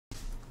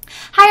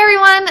Hi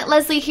everyone,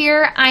 Leslie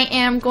here. I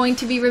am going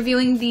to be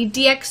reviewing the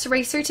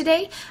DXRacer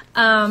today.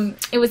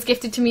 It was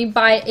gifted to me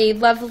by a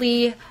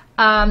lovely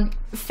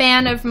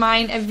fan of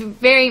mine,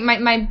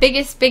 my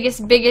biggest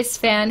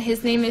fan.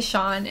 His name is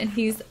Sean, and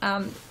he's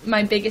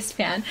my biggest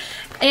fan.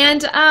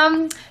 And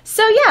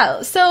so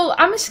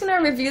I'm just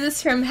gonna review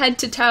this from head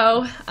to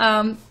toe.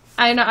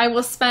 I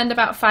will spend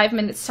about 5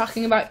 minutes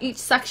talking about each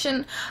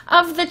section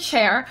of the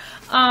chair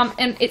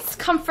and its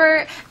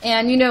comfort,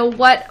 and you know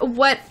what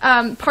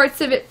parts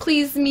of it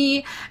please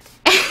me.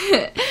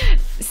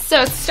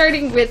 So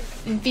starting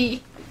with the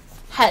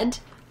head,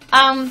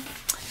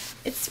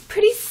 it's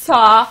pretty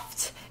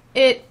soft.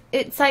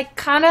 It's like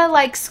kind of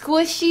like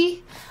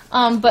squishy,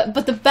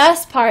 but the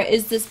best part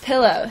is this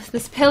pillow.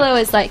 This pillow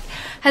is like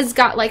has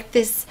got like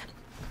this,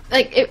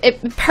 like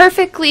it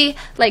perfectly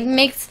like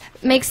makes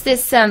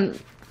this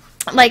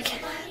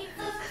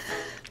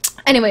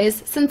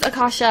anyways, since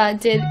Akasha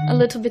did a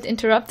little bit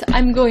interrupt,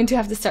 I'm going to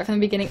have to start from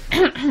the beginning.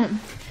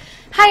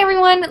 Hi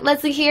everyone,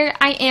 Leslie here.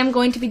 I am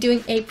going to be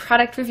doing a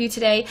product review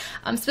today,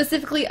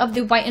 specifically of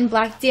the white and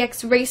black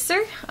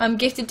DXRacer,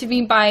 gifted to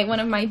me by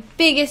one of my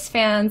biggest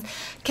fans.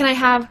 Can I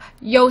have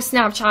Yo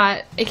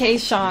Snapchat, aka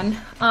Sean?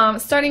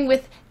 Starting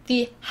with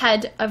the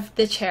head of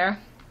the chair.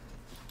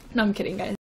 No, I'm kidding, guys.